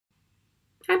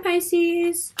Hi,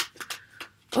 Pisces.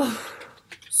 Oh,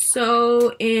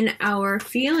 so in our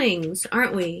feelings,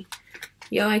 aren't we?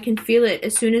 Yo, I can feel it.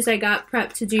 As soon as I got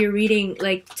prepped to do your reading,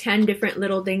 like 10 different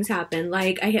little things happened.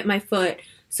 Like I hit my foot,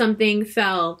 something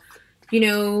fell, you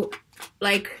know,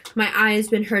 like my eye has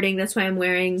been hurting. That's why I'm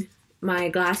wearing my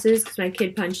glasses, because my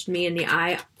kid punched me in the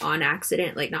eye on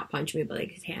accident. Like not punch me, but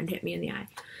like his hand hit me in the eye.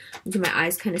 And so my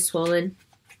eye's kind of swollen.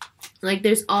 Like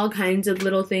there's all kinds of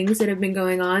little things that have been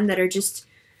going on that are just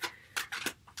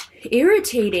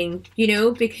irritating, you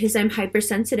know, because I'm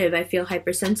hypersensitive. I feel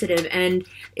hypersensitive, and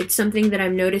it's something that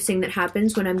I'm noticing that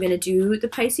happens when I'm going to do the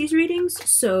Pisces readings.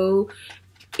 So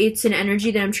it's an energy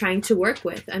that I'm trying to work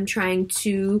with. I'm trying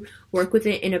to work with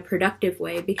it in a productive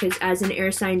way, because as an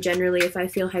air sign, generally, if I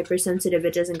feel hypersensitive,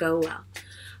 it doesn't go well.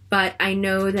 But I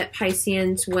know that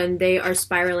Pisceans, when they are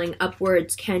spiraling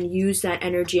upwards, can use that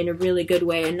energy in a really good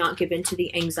way and not give in to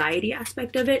the anxiety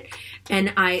aspect of it.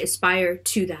 And I aspire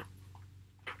to that.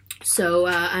 So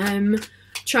I'm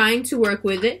trying to work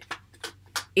with it.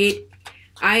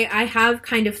 I have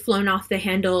kind of flown off the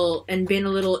handle and been a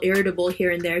little irritable here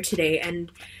and there today.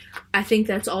 And I think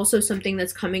that's also something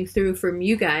that's coming through from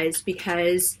you guys,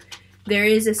 because there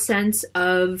is a sense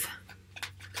of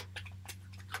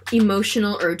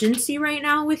emotional urgency right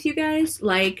now with you guys.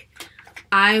 Like,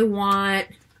 I want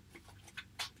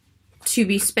to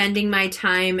be spending my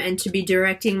time and to be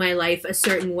directing my life a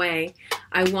certain way.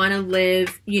 I want to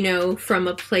live, you know, from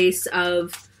a place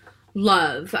of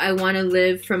love. I want to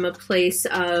live from a place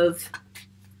of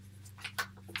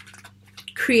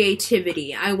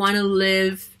creativity. I want to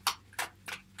live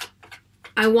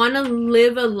a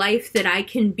life that I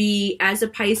can be, as a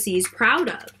Pisces, proud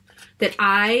of. That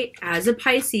I, as a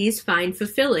Pisces, find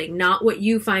fulfilling. Not what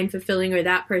you find fulfilling, or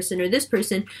that person or this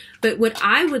person, but what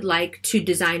I would like to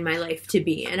design my life to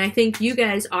be. And I think you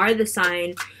guys are the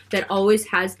sign that always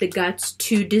has the guts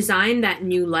to design that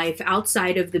new life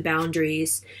outside of the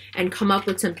boundaries and come up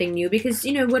with something new. Because,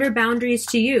 you know, what are boundaries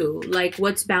to you? Like,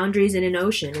 what's boundaries in an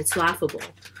ocean? It's laughable.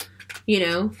 You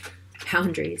know?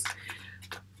 Boundaries.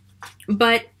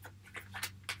 But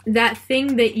that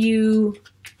thing that you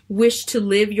wish to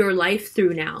live your life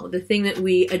through now, the thing that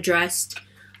we addressed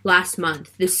last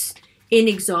month, this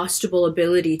inexhaustible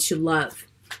ability to love.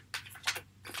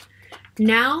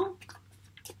 Now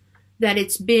that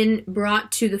it's been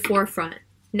brought to the forefront,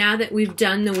 now that we've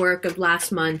done the work of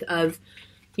last month of,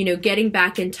 you know, getting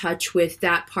back in touch with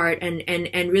that part and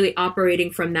really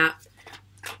operating from that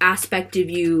aspect of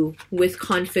you with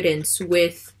confidence,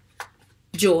 with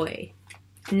joy.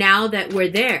 Now that we're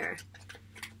there,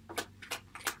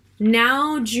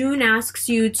 now June asks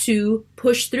you to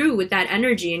push through with that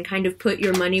energy and kind of put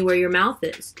your money where your mouth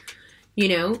is.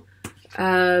 You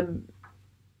know,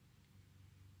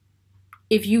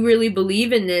 if you really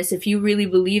believe in this, if you really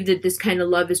believe that this kind of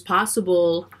love is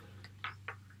possible,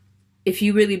 if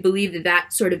you really believe that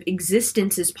that sort of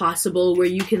existence is possible, where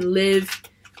you can live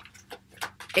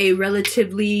a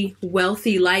relatively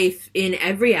wealthy life in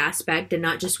every aspect and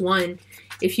not just one,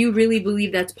 if you really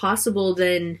believe that's possible,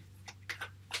 then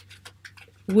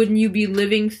wouldn't you be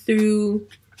living through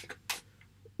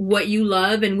what you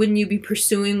love, and wouldn't you be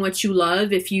pursuing what you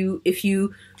love if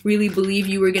you really believe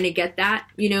you were going to get that?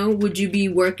 You know, would you be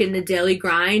working the daily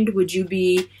grind? Would you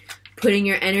be putting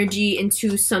your energy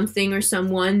into something or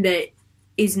someone that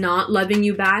is not loving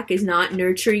you back, is not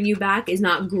nurturing you back, is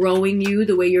not growing you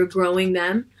the way you're growing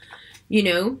them? You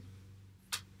know,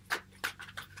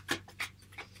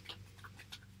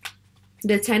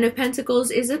 the Ten of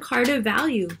Pentacles is a card of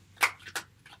value.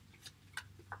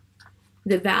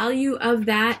 The value of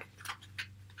that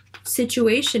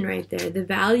situation right there, the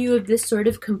value of this sort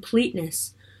of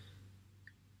completeness.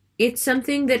 It's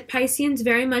something that Pisceans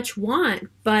very much want,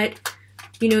 but,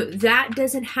 you know, that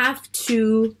doesn't have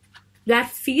to, that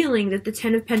feeling that the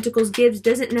Ten of Pentacles gives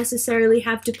doesn't necessarily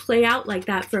have to play out like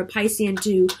that for a Piscean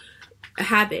to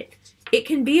have it. It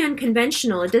can be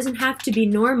unconventional. It doesn't have to be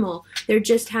normal. There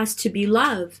just has to be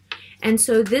love. And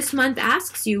so this month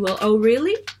asks you, well, oh,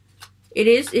 really?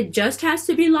 It just has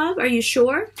to be love? Are you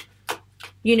sure?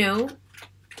 You know,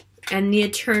 and the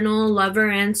eternal lover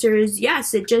answers,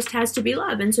 yes, it just has to be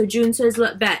love. And so June says,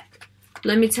 bet,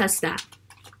 let me test that.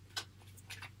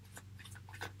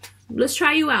 Let's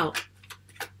try you out.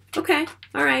 Okay,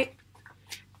 all right.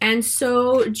 And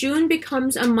so June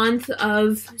becomes a month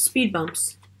of speed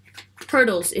bumps,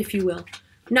 hurdles, if you will.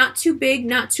 Not too big,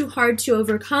 not too hard to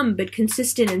overcome, but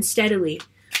consistent and steadily.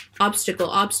 Obstacle,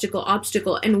 obstacle,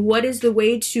 obstacle. And what is the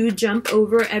way to jump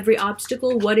over every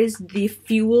obstacle? What is the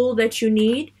fuel that you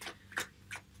need?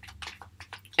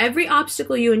 Every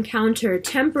obstacle you encounter,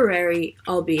 temporary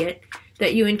albeit,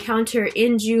 that you encounter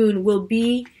in June will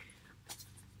be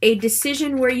a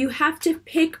decision where you have to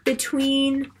pick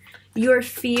between your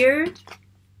fear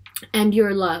and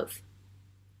your love.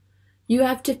 You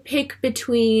have to pick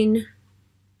between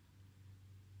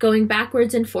going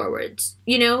backwards and forwards.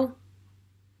 You know,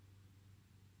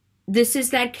 this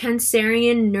is that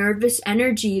Cancerian nervous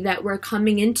energy that we're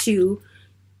coming into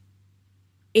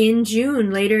in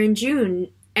June, later in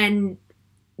June. And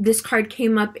this card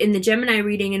came up in the Gemini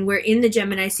reading, and we're in the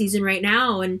Gemini season right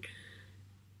now. And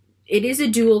it is a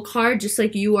dual card, just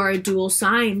like you are a dual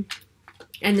sign.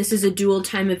 And this is a dual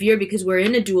time of year because we're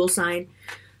in a dual sign.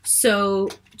 So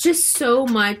just so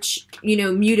much, you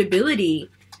know, mutability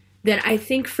that I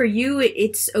think for you,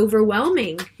 it's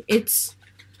overwhelming.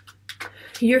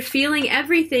 You're feeling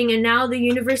everything, and now the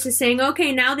universe is saying,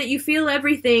 okay, now that you feel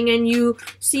everything and you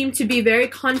seem to be very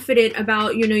confident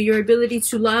about, you know, your ability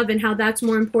to love and how that's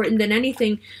more important than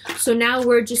anything. So now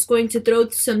we're just going to throw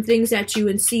some things at you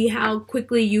and see how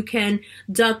quickly you can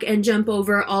duck and jump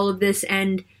over all of this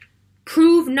and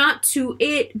prove not to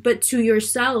it, but to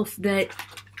yourself that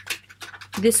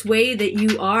this way that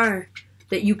you are,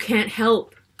 that you can't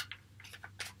help,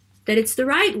 that it's the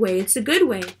right way, it's a good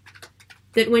way.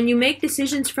 That when you make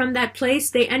decisions from that place,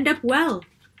 they end up well.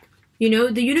 You know,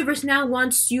 the universe now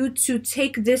wants you to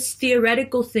take this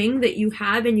theoretical thing that you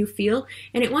have and you feel,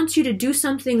 and it wants you to do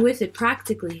something with it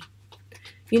practically.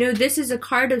 You know, this is a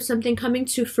card of something coming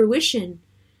to fruition,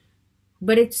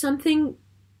 but it's something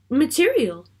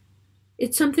material.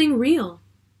 It's something real.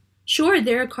 Sure,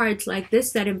 there are cards like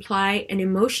this that imply an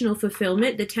emotional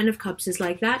fulfillment. The Ten of Cups is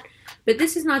like that, but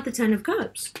this is not the Ten of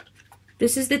Cups.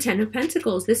 This is the Ten of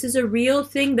Pentacles. This is a real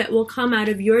thing that will come out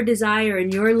of your desire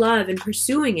and your love and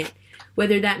pursuing it,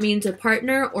 whether that means a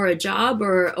partner or a job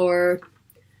or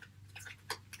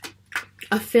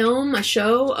a film, a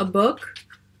show, a book,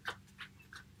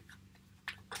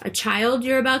 a child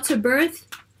you're about to birth.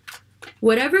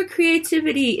 Whatever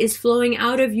creativity is flowing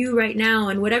out of you right now,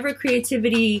 and whatever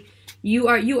creativity you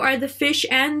are the fish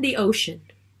and the ocean.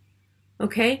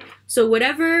 Okay? So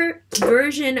whatever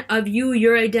version of you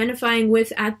you're identifying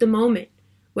with at the moment,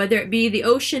 whether it be the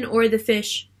ocean or the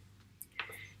fish,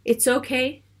 it's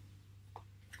okay.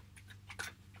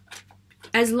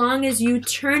 As long as you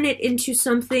turn it into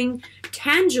something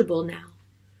tangible now.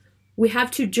 We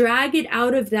have to drag it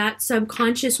out of that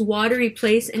subconscious watery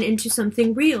place and into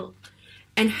something real.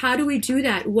 And how do we do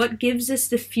that? What gives us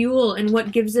the fuel and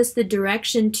what gives us the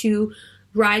direction to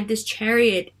ride this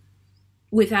chariot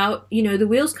without, you know, the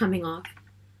wheels coming off?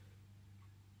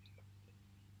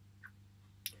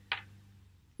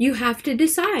 You have to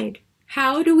decide.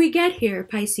 How do we get here,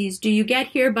 Pisces? Do you get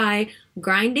here by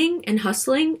grinding and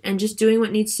hustling and just doing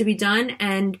what needs to be done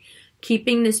and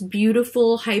keeping this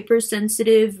beautiful,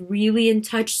 hypersensitive, really in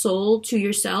touch soul to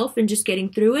yourself and just getting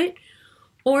through it?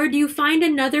 Or do you find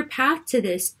another path to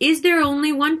this? Is there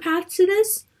only one path to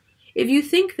this? If you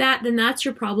think that, then that's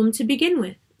your problem to begin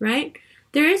with, right?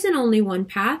 There isn't only one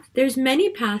path. There's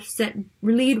many paths that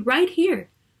lead right here.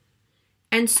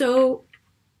 And so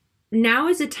now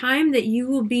is a time that you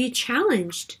will be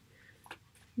challenged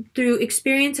through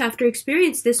experience after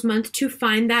experience this month to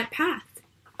find that path.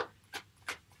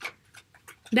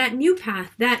 That new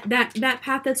path, that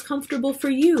path that's comfortable for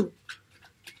you,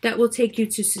 that will take you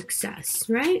to success,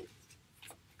 right?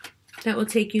 That will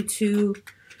take you to,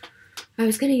 I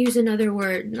was going to use another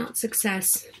word, not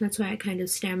success. That's why I kind of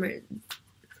stammered.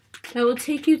 That will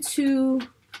take you to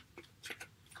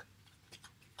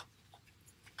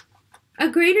a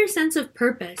greater sense of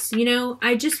purpose. You know,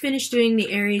 I just finished doing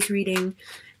the Aries reading,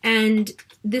 and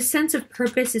this sense of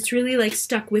purpose, it's really like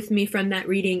stuck with me from that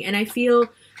reading. And I feel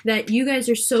that you guys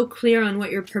are so clear on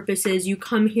what your purpose is. You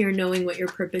come here knowing what your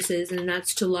purpose is, and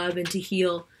that's to love and to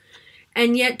heal.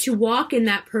 And yet to walk in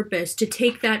that purpose, to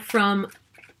take that from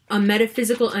a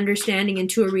metaphysical understanding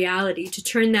into a reality, to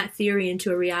turn that theory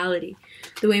into a reality.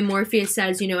 The way Morpheus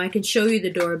says, you know, I can show you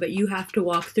the door, but you have to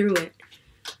walk through it.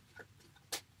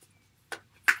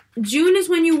 June is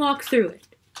when you walk through it.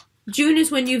 June is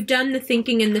when you've done the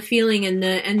thinking and the feeling and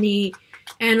the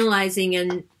analyzing,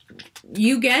 and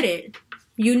you get it.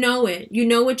 You know it. You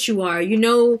know what you are. You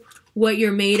know what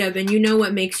you're made of, and you know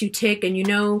what makes you tick, and you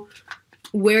know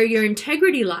where your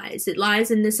integrity lies. It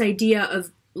lies in this idea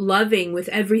of loving with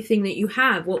everything that you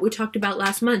have, what we talked about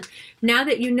last month. Now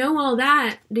that you know all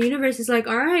that, the universe is like,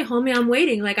 all right, homie, I'm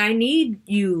waiting. Like, I need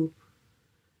you,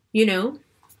 you know?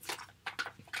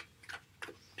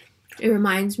 It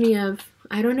reminds me of,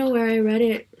 I don't know where I read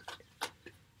it.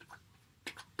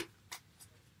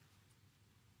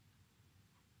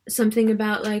 Something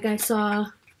about, like, I saw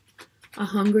a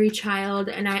hungry child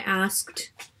and I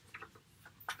asked,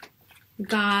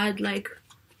 God, like,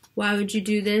 why would you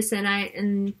do this?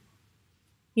 And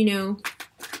you know,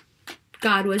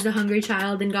 God was a hungry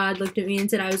child, and God looked at me and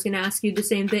said, I was going to ask you the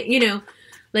same thing. You know,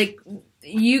 like,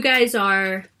 you guys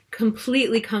are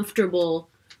completely comfortable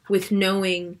with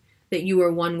knowing that you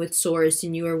are one with Source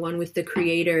and you are one with the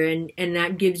Creator, and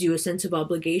that gives you a sense of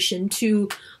obligation to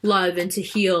love and to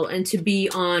heal and to be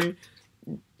on,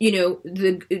 you know,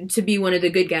 to be one of the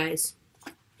good guys.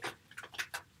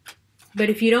 But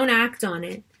if you don't act on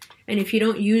it, and if you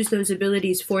don't use those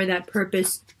abilities for that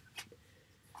purpose,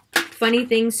 funny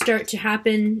things start to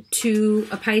happen to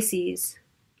a Pisces.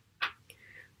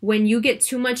 When you get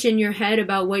too much in your head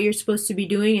about what you're supposed to be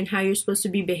doing and how you're supposed to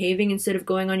be behaving instead of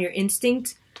going on your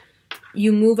instinct,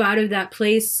 you move out of that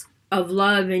place of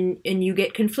love and you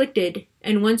get conflicted.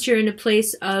 And once you're in a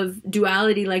place of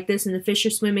duality like this and the fish are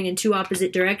swimming in two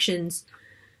opposite directions,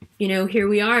 you know, here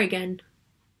we are again.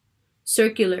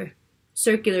 Circular.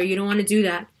 You don't want to do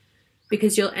that,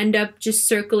 because you'll end up just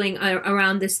circling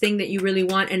around this thing that you really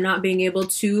want and not being able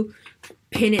to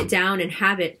pin it down and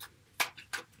have it.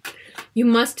 You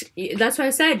must, that's why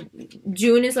I said,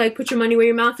 June is like, put your money where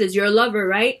your mouth is. You're a lover,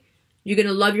 right? You're going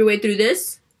to love your way through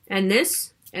this, and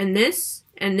this, and this,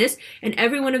 and this. And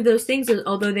every one of those things,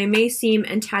 although they may seem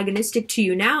antagonistic to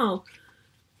you now,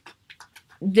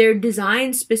 they're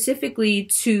designed specifically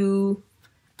to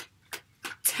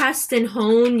test and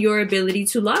hone your ability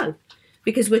to love.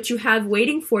 Because what you have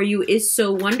waiting for you is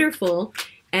so wonderful,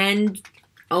 and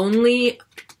only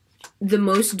the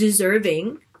most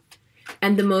deserving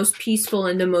and the most peaceful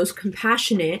and the most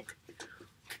compassionate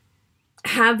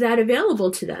have that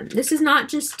available to them. This is not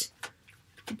just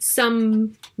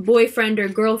some boyfriend or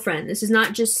girlfriend. This is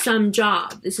not just some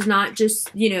job. This is not just,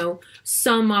 you know,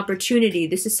 some opportunity.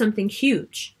 This is something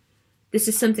huge. This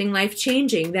is something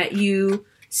life-changing that you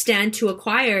stand to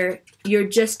acquire. You're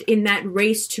just in that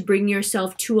race to bring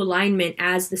yourself to alignment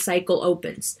as the cycle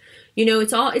opens. You know,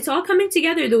 it's all coming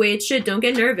together the way it should. Don't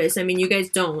get nervous. I mean, you guys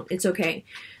don't. It's okay.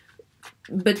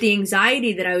 But the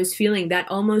anxiety that I was feeling, that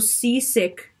almost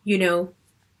seasick, you know,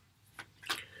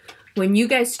 when you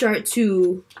guys start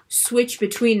to switch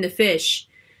between the fish,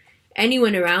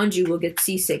 anyone around you will get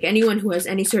seasick. Anyone who has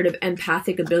any sort of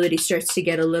empathic ability starts to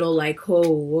get a little like, oh,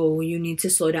 whoa, you need to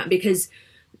slow down. Because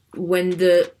when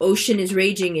the ocean is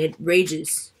raging, it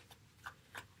rages,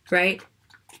 right?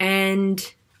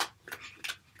 And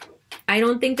I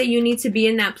don't think that you need to be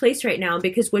in that place right now,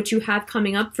 because what you have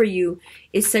coming up for you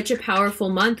is such a powerful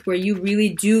month where you really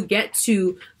do get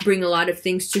to bring a lot of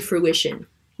things to fruition.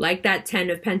 Like that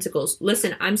 10 of Pentacles.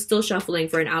 Listen, I'm still shuffling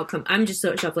for an outcome. I'm just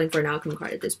shuffling for an outcome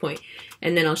card at this point.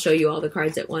 And then I'll show you all the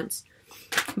cards at once.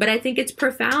 But I think it's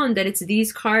profound that it's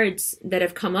these cards that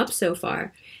have come up so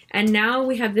far. And now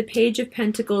we have the Page of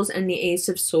Pentacles and the Ace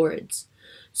of Swords.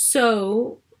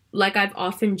 So, like I've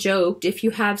often joked, if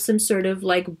you have some sort of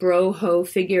like bro-ho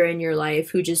figure in your life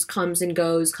who just comes and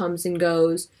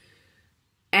goes,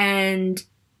 and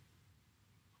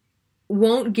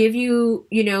won't give you,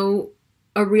 you know,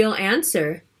 a real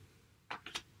answer,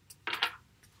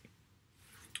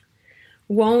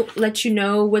 won't let you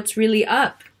know what's really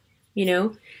up, you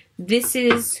know, this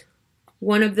is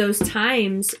one of those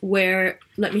times where,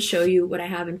 let me show you what I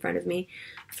have in front of me,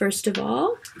 first of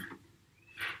all,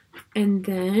 and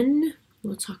then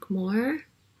we'll talk more.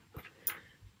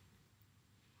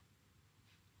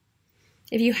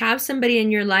 If you have somebody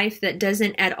in your life that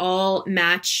doesn't at all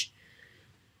match,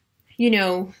 you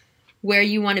know, where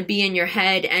you want to be in your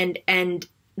head, and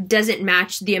doesn't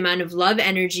match the amount of love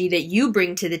energy that you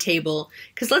bring to the table.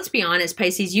 Because let's be honest,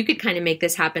 Pisces, you could kind of make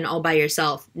this happen all by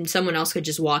yourself, and someone else could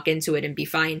just walk into it and be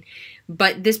fine.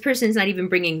 But this person's not even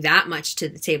bringing that much to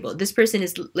the table. This person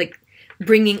is like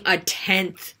bringing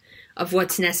 1/10 of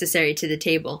what's necessary to the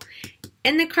table.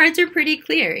 And the cards are pretty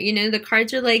clear. You know, the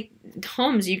cards are like,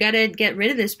 Holmes, you got to get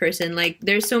rid of this person. Like,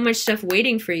 there's so much stuff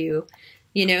waiting for you,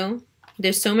 you know?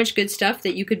 There's so much good stuff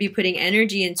that you could be putting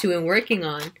energy into and working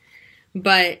on.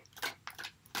 But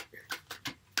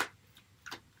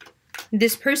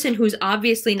this person who's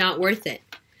obviously not worth it,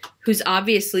 who's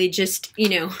obviously just, you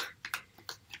know,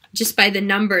 just by the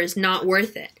numbers, not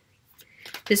worth it.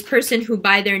 This person who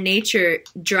by their nature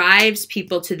drives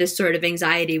people to this sort of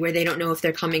anxiety where they don't know if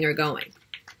they're coming or going.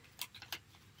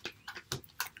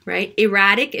 Right?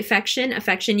 Erratic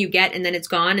affection you get and then it's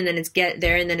gone, and then it's get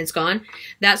there and then it's gone.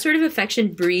 That sort of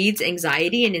affection breeds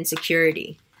anxiety and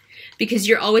insecurity, because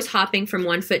you're always hopping from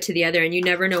one foot to the other and you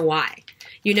never know why.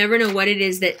 You never know what it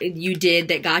is that you did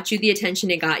that got you the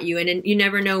attention it got you, and you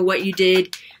never know what you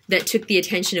did that took the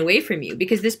attention away from you.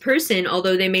 Because this person,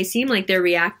 although they may seem like they're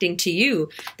reacting to you,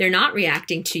 they're not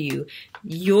reacting to you.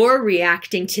 You're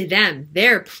reacting to them.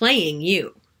 They're playing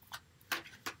you.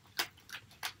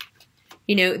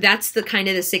 You know, that's the kind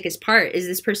of the sickest part, is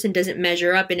this person doesn't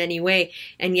measure up in any way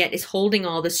and yet is holding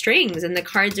all the strings. And the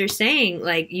cards are saying,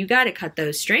 like, you got to cut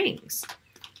those strings.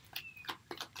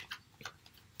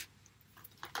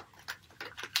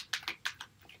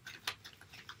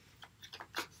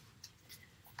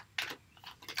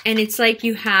 And it's like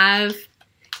you have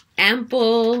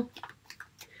ample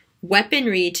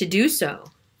weaponry to do so.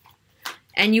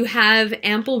 And you have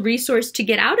ample resource to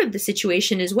get out of the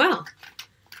situation as well.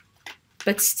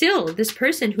 But still, this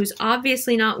person who's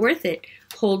obviously not worth it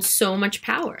holds so much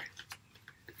power.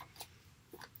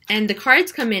 And the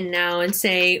cards come in now and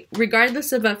say,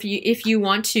 regardless of if you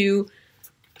want to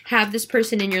have this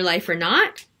person in your life or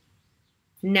not,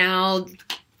 now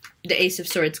the Ace of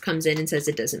Swords comes in and says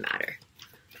it doesn't matter.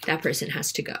 That person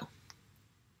has to go.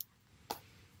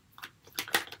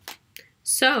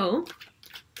 So,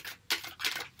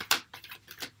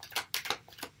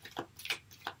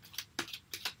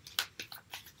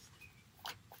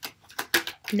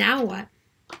 now what?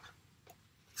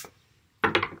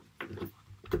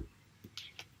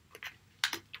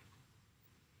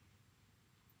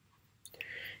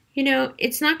 You know,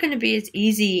 it's not going to be as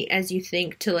easy as you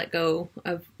think to let go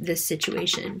of this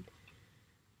situation.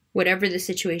 Whatever the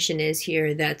situation is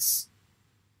here that's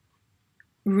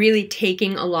really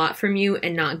taking a lot from you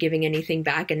and not giving anything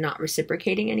back and not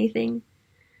reciprocating anything.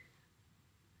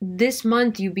 This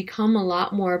month you become a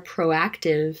lot more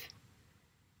proactive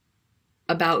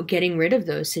about getting rid of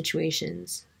those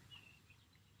situations.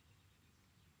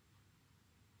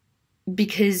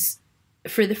 Because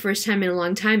for the first time in a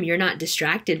long time, you're not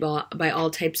distracted by all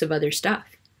types of other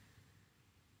stuff.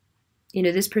 You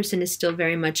know, this person is still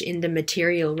very much in the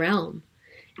material realm,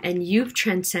 and you've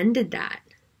transcended that.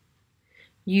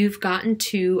 You've gotten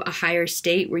to a higher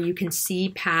state where you can see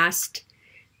past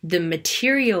the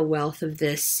material wealth of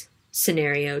this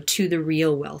scenario to the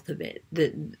real wealth of it,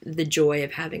 the joy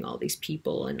of having all these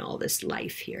people and all this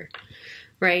life here,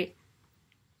 right?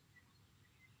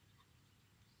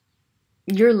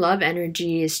 Your love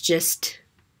energy is just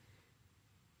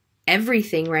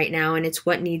everything right now, and it's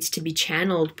what needs to be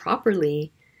channeled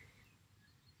properly.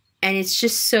 And it's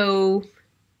just so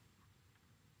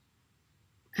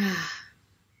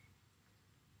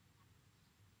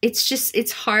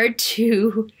it's hard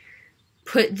to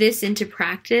put this into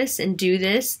practice and do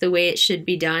this the way it should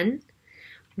be done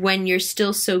when you're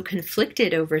still so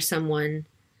conflicted over someone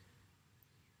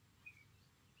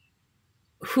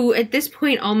who at this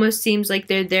point almost seems like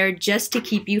they're there just to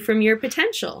keep you from your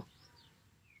potential.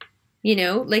 You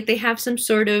know, like they have some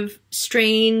sort of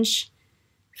strange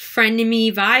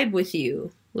frenemy vibe with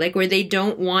you, like where they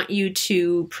don't want you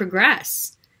to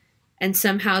progress, and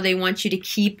somehow they want you to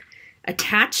keep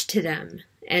attached to them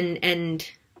and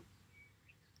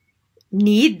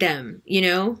need them, you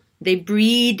know? They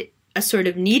breed a sort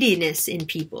of neediness in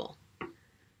people.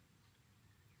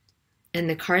 And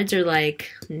the cards are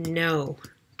like, no,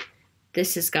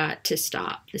 this has got to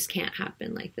stop. This can't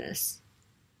happen like this.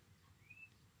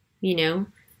 You know?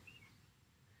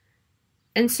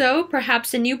 And so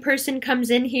perhaps a new person comes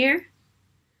in here,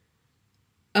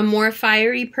 a more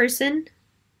fiery person,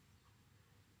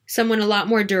 someone a lot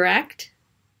more direct,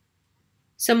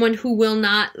 someone who will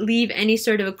not leave any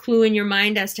sort of a clue in your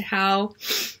mind as to how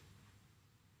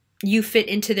you fit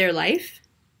into their life.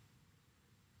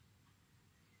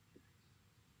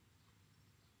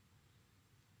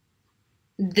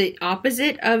 The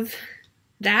opposite of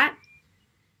that.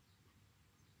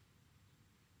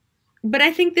 But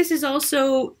I think this is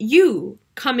also you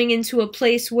coming into a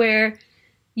place where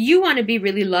you want to be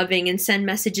really loving and send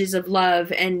messages of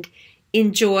love and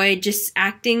enjoy just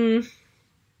acting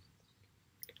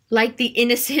like the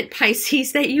innocent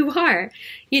Pisces that you are.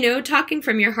 You know, talking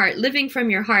from your heart, living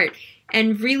from your heart,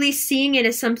 and really seeing it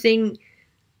as something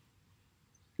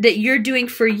that you're doing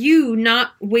for you,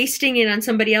 not wasting it on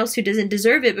somebody else who doesn't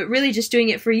deserve it, but really just doing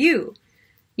it for you.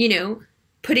 You know,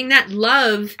 putting that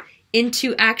love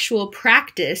into actual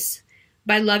practice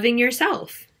by loving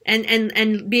yourself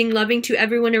and being loving to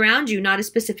everyone around you, not a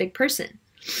specific person.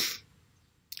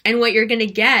 And what you're going to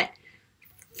get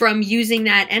from using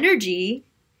that energy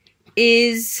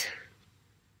is,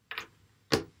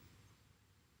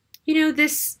 you know,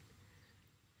 this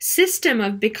system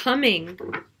of becoming,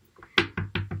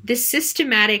 this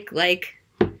systematic, like,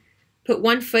 put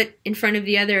one foot in front of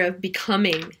the other of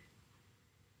becoming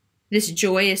this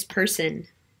joyous person.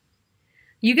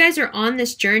 You guys are on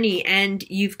this journey and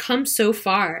you've come so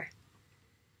far.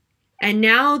 And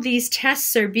now these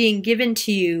tests are being given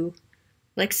to you,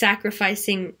 like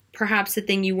sacrificing perhaps the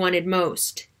thing you wanted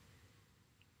most.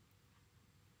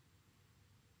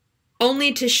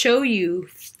 only to show you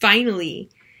finally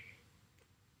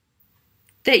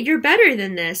that you're better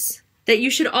than this, that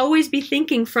you should always be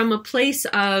thinking from a place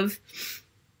of,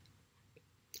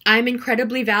 I'm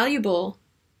incredibly valuable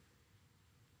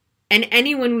and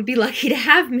anyone would be lucky to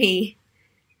have me.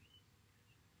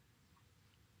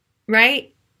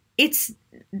 Right?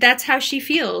 That's how she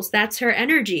feels. That's her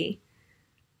energy,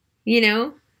 you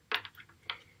know?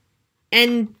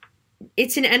 And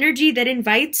it's an energy that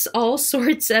invites all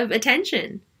sorts of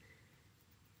attention.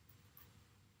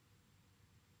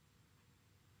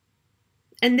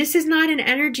 And this is not an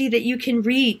energy that you can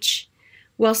reach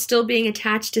while still being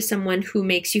attached to someone who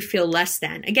makes you feel less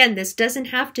than. Again, this doesn't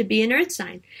have to be an earth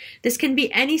sign. This can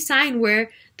be any sign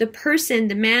where the person,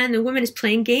 the man, the woman is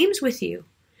playing games with you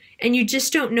and you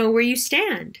just don't know where you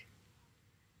stand.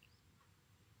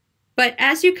 But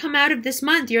as you come out of this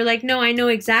month, you're like, no, I know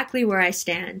exactly where I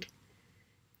stand.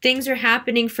 Things are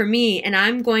happening for me, and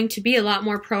I'm going to be a lot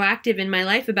more proactive in my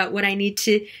life about what I need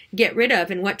to get rid of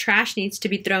and what trash needs to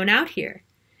be thrown out here.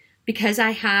 Because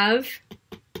I have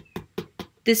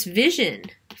this vision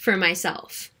for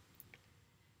myself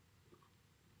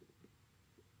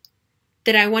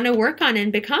that I want to work on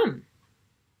and become.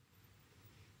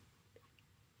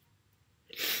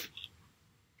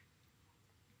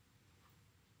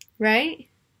 Right?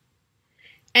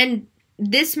 And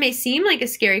this may seem like a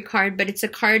scary card, but it's a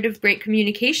card of great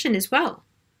communication as well.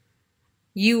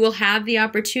 You will have the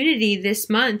opportunity this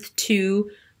month to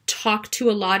talk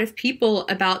to a lot of people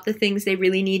about the things they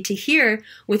really need to hear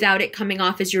without it coming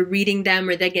off as you're reading them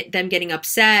or them getting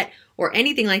upset or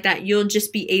anything like that. You'll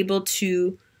just be able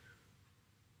to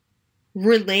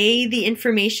relay the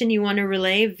information you want to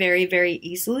relay very, very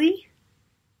easily.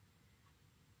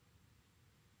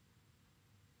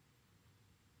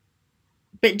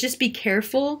 But just be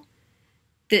careful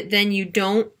that then you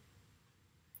don't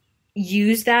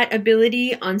use that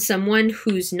ability on someone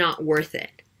who's not worth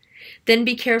it. Then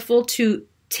be careful to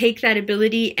take that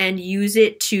ability and use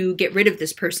it to get rid of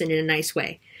this person in a nice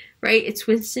way, right? It's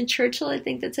Winston Churchill, I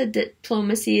think, that said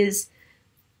diplomacy is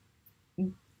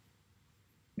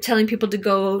telling people to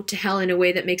go to hell in a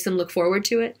way that makes them look forward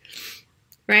to it.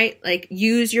 Right? Like,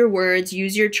 use your words,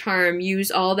 use your charm,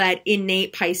 use all that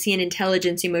innate Piscean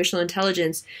intelligence, emotional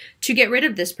intelligence to get rid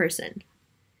of this person.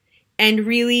 And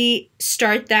really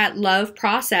start that love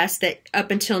process that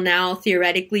up until now,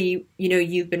 theoretically,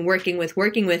 you've been working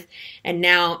with, and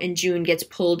now in June gets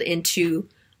pulled into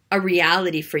a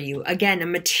reality for you. Again, a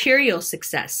material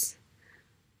success.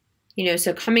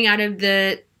 So coming out of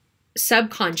the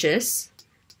subconscious,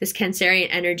 this Cancerian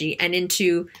energy, and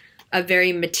into a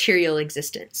very material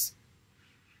existence.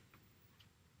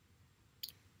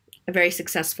 A very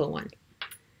successful one.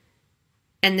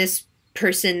 And this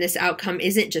person, this outcome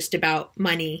isn't just about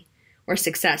money or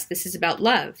success. This is about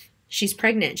love. She's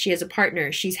pregnant. She has a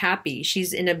partner. She's happy.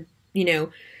 She's in a,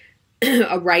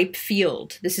 a ripe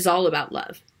field. This is all about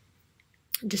love.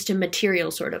 Just a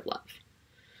material sort of love.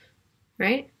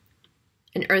 Right?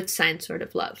 An earth sign sort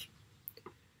of love.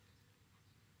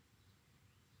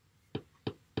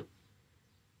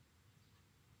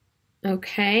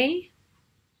 Okay,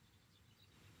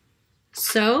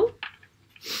 so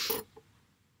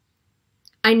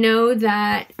I know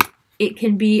that it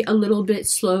can be a little bit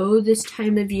slow this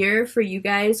time of year for you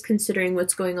guys, considering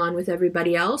what's going on with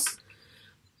everybody else,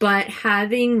 but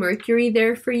having Mercury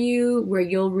there for you, where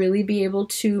you'll really be able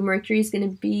to, Mercury's going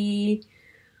to be,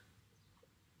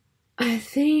 I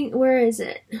think, where is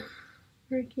it?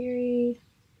 Mercury,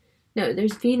 no,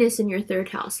 there's Venus in your third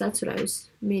house, that's what I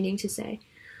was meaning to say.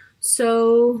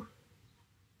 So,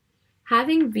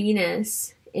 having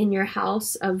Venus in your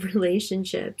house of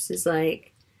relationships is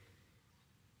like,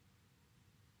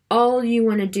 all you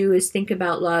want to do is think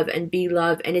about love and be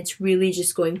love, and it's really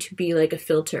just going to be like a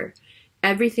filter.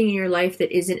 Everything in your life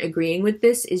that isn't agreeing with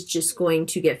this is just going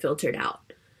to get filtered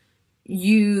out.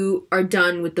 You are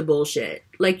done with the bullshit.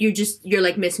 Like, you're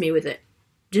like, miss me with it.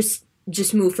 Just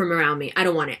move from around me. I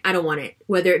don't want it.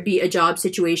 Whether it be a job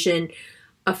situation,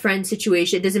 a friend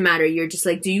situation, it doesn't matter. You're just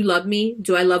like, do you love me?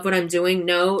 Do I love what I'm doing?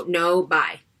 No,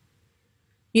 bye.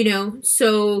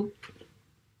 So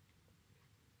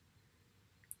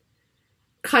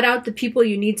cut out the people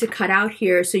you need to cut out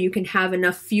here so you can have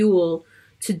enough fuel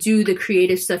to do the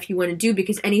creative stuff you want to do,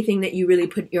 because anything that you really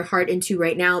put your heart into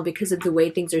right now, because of the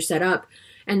way things are set up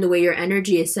and the way your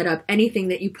energy is set up, anything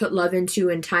that you put love into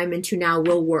and time into now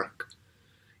will work.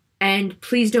 And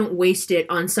please don't waste it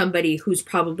on somebody who's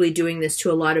probably doing this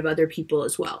to a lot of other people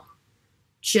as well.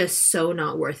 Just so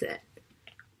not worth it.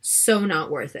 So not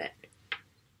worth it.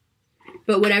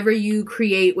 But whatever you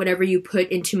create, whatever you put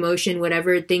into motion,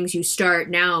 whatever things you start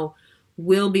now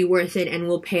will be worth it and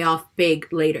will pay off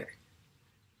big later.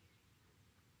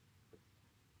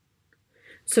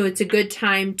 So it's a good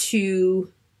time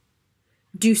to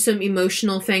do some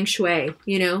emotional feng shui,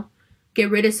 you know? Get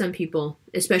rid of some people,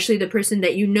 especially the person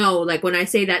that you know. Like when I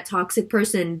say that toxic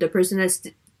person, the person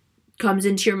that comes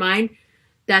into your mind,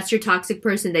 that's your toxic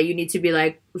person that you need to be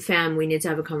like, fam, we need to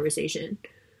have a conversation.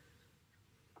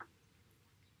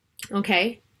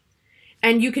 Okay?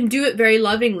 And you can do it very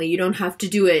lovingly. You don't have to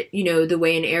do it, you know, the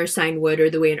way an air sign would or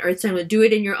the way an earth sign would. Do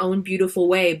it in your own beautiful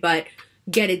way, but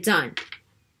get it done.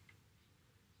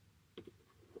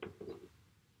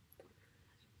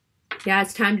 Yeah,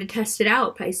 it's time to test it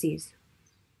out, Pisces.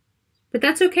 But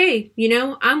that's okay. You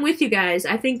know, I'm with you guys.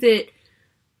 I think that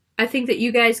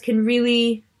you guys can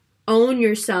really own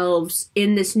yourselves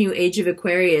in this new age of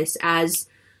Aquarius as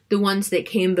the ones that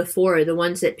came before, the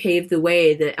ones that paved the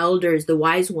way, the elders, the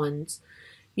wise ones.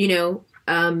 You know,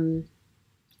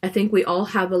 I think we all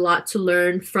have a lot to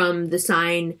learn from the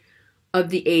sign of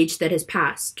the age that has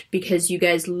passed, because you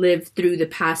guys lived through the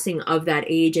passing of that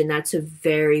age, and that's a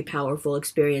very powerful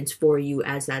experience for you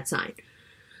as that sign.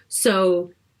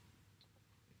 So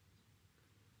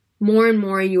more and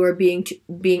more you are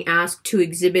being asked to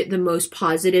exhibit the most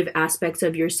positive aspects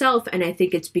of yourself, and I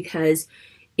think it's because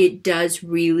it does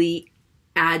really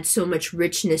add so much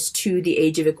richness to the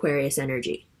age of Aquarius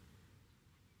energy,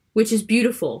 which is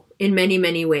beautiful in many,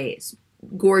 many ways,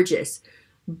 gorgeous,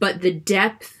 but the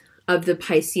depth of the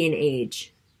Piscean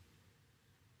age,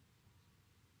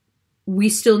 we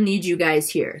still need you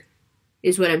guys here,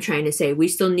 is what I'm trying to say. We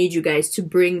still need you guys to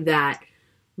bring that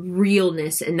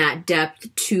realness and that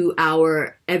depth to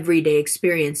our everyday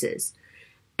experiences.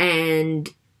 And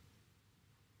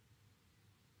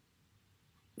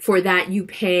for that, you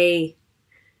pay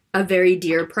a very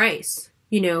dear price,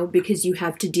 you know, because you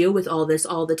have to deal with all this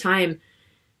all the time.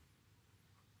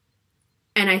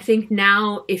 And I think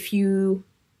now, if you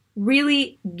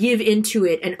really give into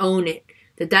it and own it,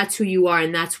 that that's who you are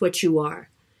and that's what you are,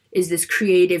 is this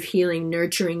creative, healing,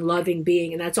 nurturing, loving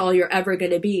being, and that's all you're ever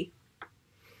going to be.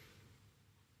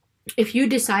 If you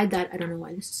decide that, I don't know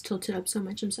why this is tilted up so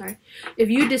much, I'm sorry. If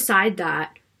you decide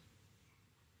that,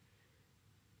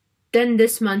 then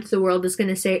this month the world is going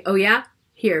to say, oh yeah,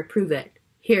 here, prove it.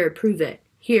 Here, prove it.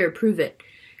 Here, prove it.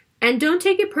 And don't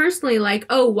take it personally like,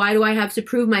 oh, why do I have to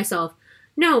prove myself?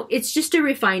 No, it's just a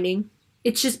refining.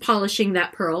 It's just polishing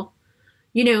that pearl.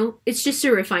 You know, it's just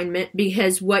a refinement,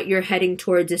 because what you're heading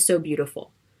towards is so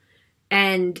beautiful.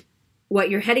 And what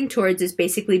you're heading towards is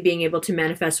basically being able to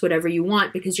manifest whatever you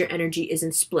want, because your energy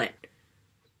isn't split.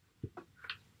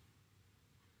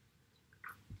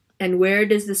 And where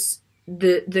does this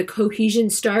the cohesion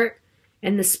start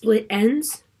and the split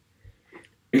ends?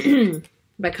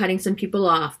 By cutting some people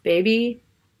off, baby.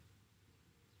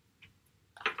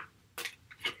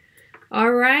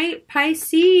 All right,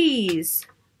 Pisces.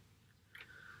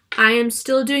 I am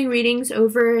still doing readings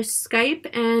over Skype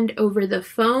and over the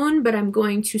phone, but I'm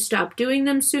going to stop doing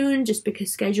them soon just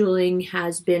because scheduling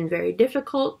has been very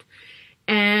difficult.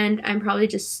 And I'm probably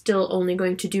just still only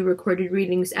going to do recorded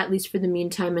readings, at least for the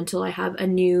meantime, until I have a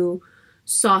new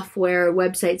software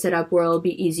website set up where it'll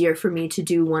be easier for me to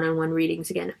do one-on-one readings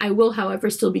again. I will, however,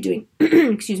 still be doing,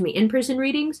 excuse me, in-person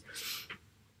readings.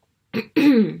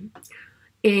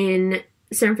 In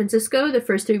San Francisco, the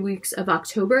first 3 weeks of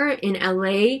October, in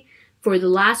LA for the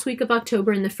last week of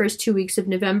October and the first 2 weeks of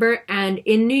November, and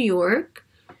in New York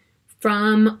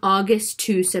from August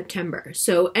to September.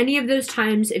 So any of those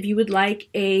times, if you would like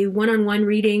a one-on-one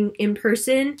reading in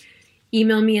person,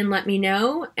 email me and let me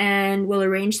know, and we'll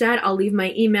arrange that. I'll leave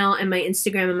my email and my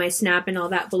Instagram and my Snap and all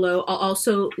that below. I'll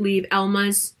also leave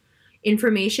Elma's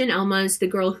information. Elma's the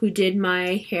girl who did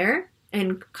my hair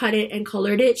and cut it and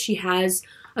colored it. She has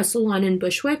a salon in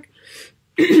Bushwick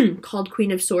called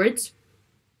Queen of Swords.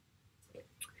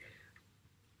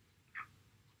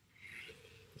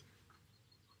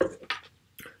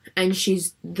 And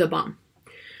she's the bomb.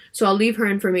 So I'll leave her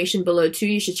information below too.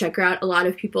 You should check her out. A lot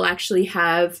of people actually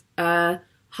have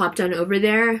hopped on over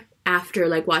there after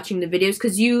like watching the videos,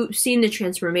 because you've seen the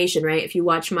transformation, right? If you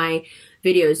watch my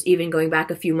videos, even going back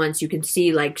a few months, you can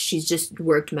see like she's just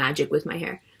worked magic with my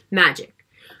hair. Magic.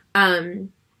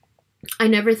 I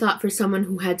never thought for someone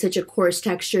who had such a coarse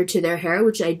texture to their hair,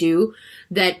 which I do,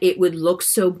 that it would look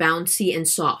so bouncy and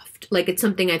soft. Like, it's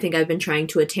something I think I've been trying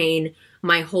to attain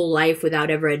my whole life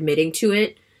without ever admitting to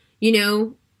it, you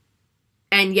know?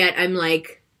 And yet I'm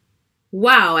like,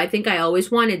 wow, I think I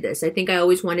always wanted this. I think I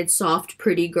always wanted soft,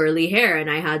 pretty, girly hair. And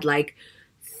I had like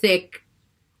thick,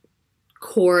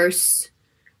 coarse,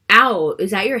 ow,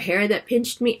 is that your hair that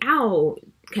pinched me? Ow,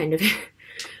 kind of,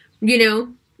 you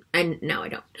know? And now I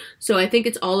don't. So I think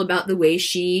it's all about the way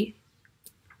she,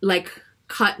 like,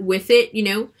 cut with it, you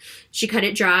know? She cut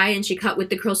it dry and she cut with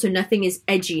the curl, so nothing is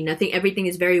edgy. Everything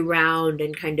is very round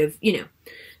and kind of, you know.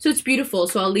 So it's beautiful.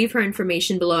 So I'll leave her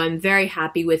information below. I'm very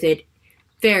happy with it.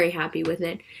 Very happy with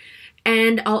it.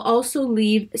 And I'll also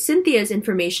leave Cynthia's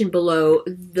information below.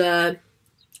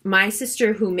 My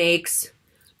sister who makes,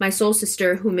 my soul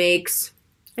sister who makes,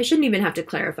 I shouldn't even have to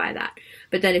clarify that.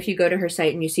 But then if you go to her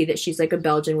site and you see that she's like a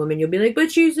Belgian woman, you'll be like,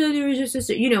 but she's a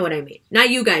sister. You know what I mean. Not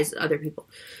you guys, other people.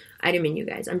 I didn't mean you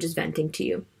guys. I'm just venting to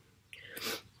you.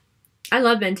 I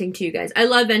love venting to you guys. I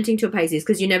love venting to a Pisces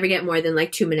because you never get more than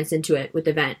like 2 minutes into it with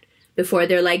the vent before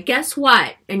they're like, guess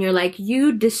what? And you're like,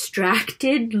 you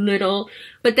distracted little.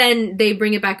 But then they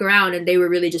bring it back around and they were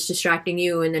really just distracting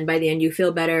you. And then by the end you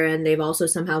feel better and they've also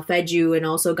somehow fed you and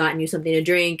also gotten you something to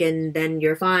drink. And then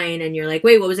you're fine. And you're like,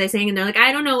 wait, what was I saying? And they're like,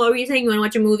 I don't know. What were you saying? You want to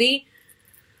watch a movie?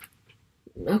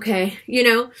 Okay. You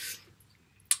know?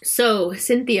 So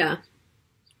Cynthia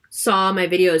saw my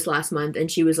videos last month and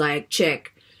she was like,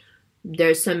 chick,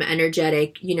 there's some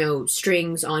energetic, you know,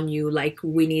 strings on you. Like,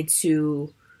 we need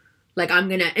to, like,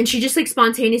 and she just like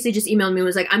spontaneously just emailed me and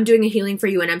was like, I'm doing a healing for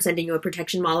you and I'm sending you a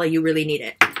protection mala. You really need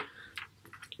it.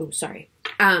 Oh, sorry.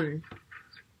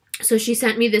 So she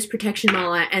sent me this protection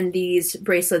mala and these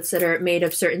bracelets that are made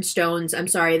of certain stones. I'm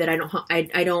sorry that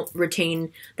I don't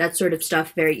retain that sort of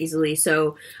stuff very easily.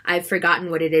 So I've forgotten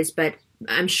what it is, but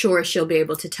I'm sure she'll be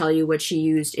able to tell you what she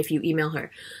used if you email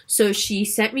her. So she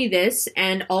sent me this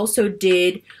and also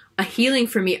did a healing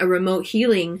for me, a remote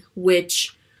healing,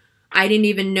 which I didn't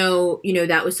even know, you know,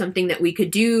 that was something that we could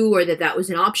do or that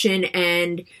was an option.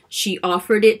 And she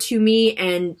offered it to me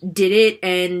and did it.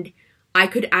 And I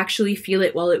could actually feel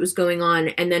it while it was going on.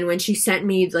 And then when she sent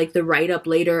me like the write-up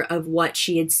later of what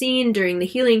she had seen during the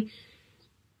healing,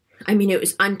 I mean, it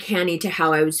was uncanny to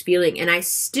how I was feeling. And I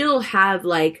still have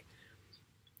like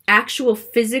actual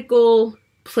physical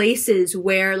places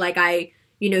where like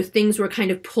you know, things were kind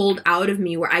of pulled out of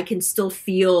me where I can still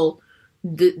feel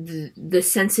the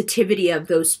sensitivity of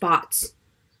those spots.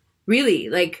 Really,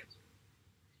 like,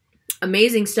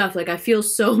 amazing stuff. Like, I feel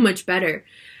so much better.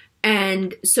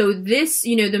 And so this,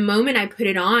 you know, the moment I put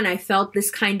it on, I felt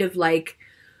this kind of like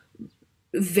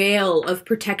veil of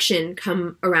protection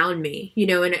come around me, you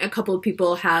know, and a couple of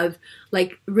people have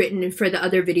like written for the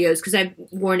other videos, because I've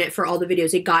worn it for all the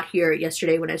videos. It got here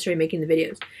yesterday when I started making the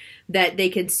videos, that they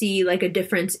can see like a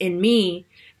difference in me.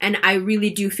 And I really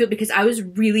do feel, because I was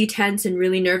really tense and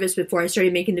really nervous before I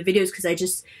started making the videos,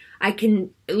 because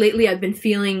lately I've been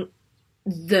feeling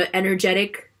the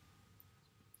energetic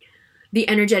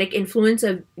influence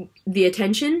of the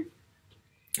attention.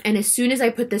 And as soon as I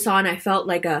put this on, I felt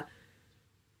like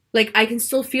I can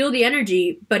still feel the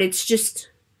energy, but it's just,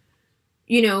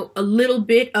 you know, a little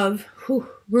bit of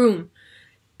room.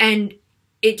 And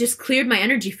it just cleared my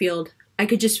energy field. I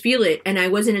could just feel it. And I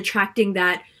wasn't attracting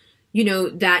that, you know,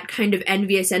 that kind of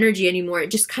envious energy anymore.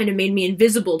 It just kind of made me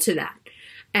invisible to that.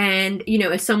 And, you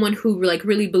know, as someone who like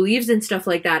really believes in stuff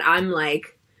like that, I'm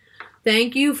like,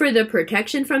 thank you for the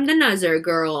protection from the nuzzer,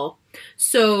 girl.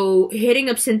 So hitting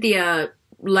up Cynthia,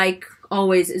 like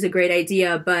always, is a great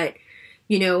idea. But,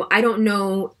 you know, I don't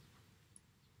know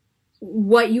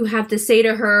what you have to say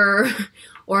to her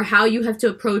or how you have to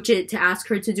approach it to ask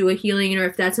her to do a healing, or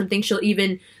if that's something she'll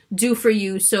even do for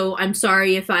you. So I'm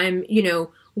sorry if I'm, you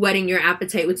know, whetting your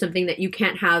appetite with something that you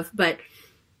can't have. But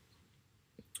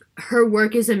her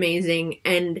work is amazing,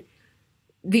 and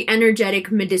the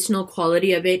energetic medicinal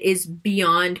quality of it is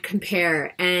beyond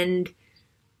compare. And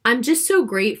I'm just so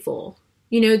grateful.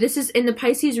 You know, this is, in the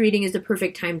Pisces reading is the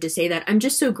perfect time to say that. I'm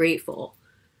just so grateful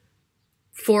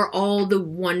for all the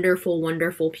wonderful,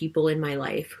 wonderful people in my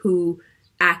life who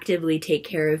actively take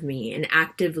care of me and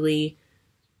actively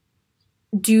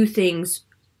do things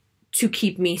to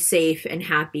keep me safe and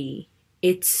happy.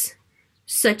 It's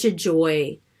such a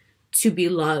joy to be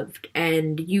loved,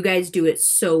 and you guys do it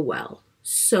so well.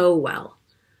 So well.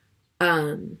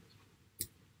 And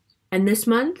this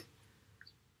month,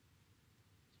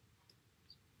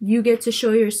 you get to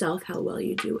show yourself how well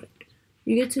you do it.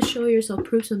 You get to show yourself,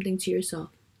 prove something to yourself.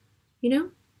 You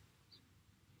know?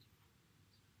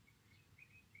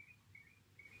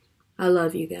 I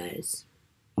love you guys.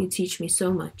 You teach me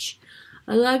so much.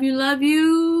 I love you, love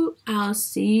you. I'll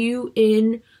see you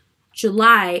in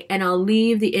July, and I'll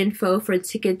leave the info for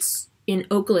tickets in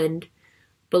Oakland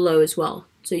below as well,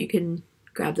 so you can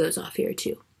grab those off here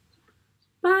too.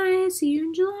 Bye. See you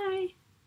in July.